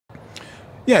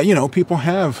yeah, you know, people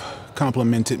have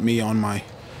complimented me on my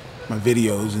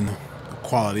videos and the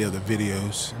quality of the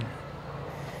videos.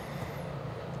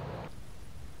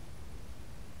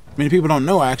 Many people don't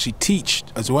know I actually teach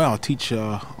as well. I teach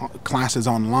classes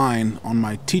online on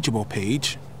my Teachable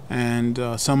page, and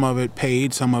some of it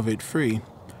paid, some of it free.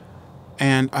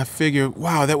 And I figured,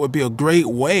 wow, that would be a great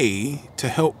way to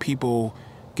help people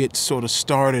get sort of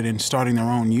started in starting their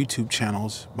own YouTube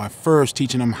channels by first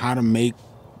teaching them how to make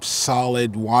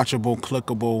solid, watchable,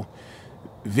 clickable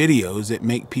videos that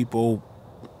make people,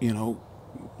 you know,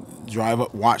 drive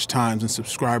up watch times and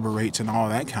subscriber rates and all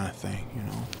that kind of thing, you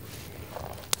know.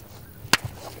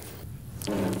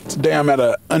 Today I'm at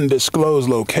an undisclosed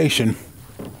location.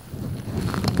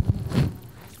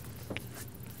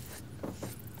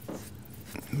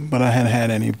 But I hadn't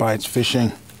had any bites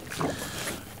fishing.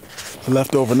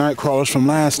 Leftover night crawlers from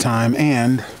last time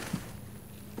and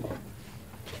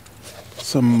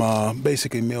some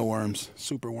basically mealworms,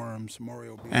 super worms,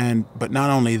 but not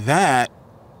only that,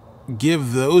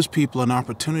 give those people an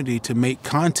opportunity to make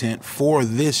content for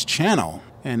this channel.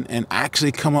 And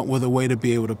actually come up with a way to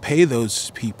be able to pay those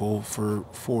people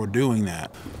for doing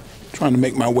that. Trying to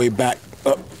make my way back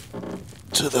up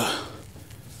to the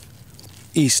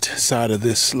east side of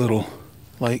this little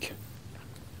lake.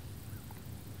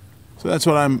 So that's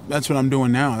what I'm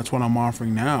doing now. That's what I'm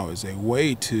offering now, is a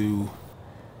way to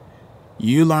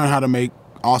you learn how to make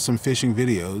awesome fishing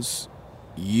videos.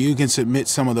 You can submit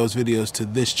some of those videos to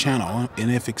this channel,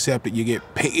 and if accepted, you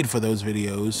get paid for those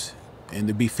videos and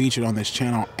to be featured on this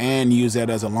channel, and use that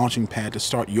as a launching pad to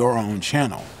start your own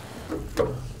channel.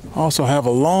 I also have a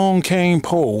long cane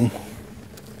pole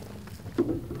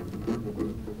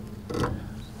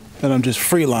that I'm just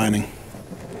freelining.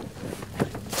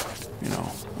 You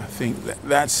know, I think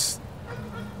that's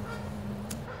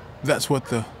what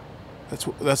the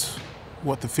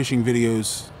fishing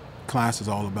videos class is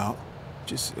all about.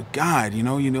 Just a guide, you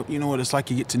know what it's like.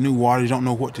 You get to new water, you don't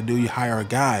know what to do, you hire a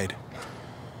guide.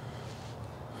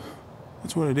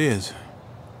 That's what it is.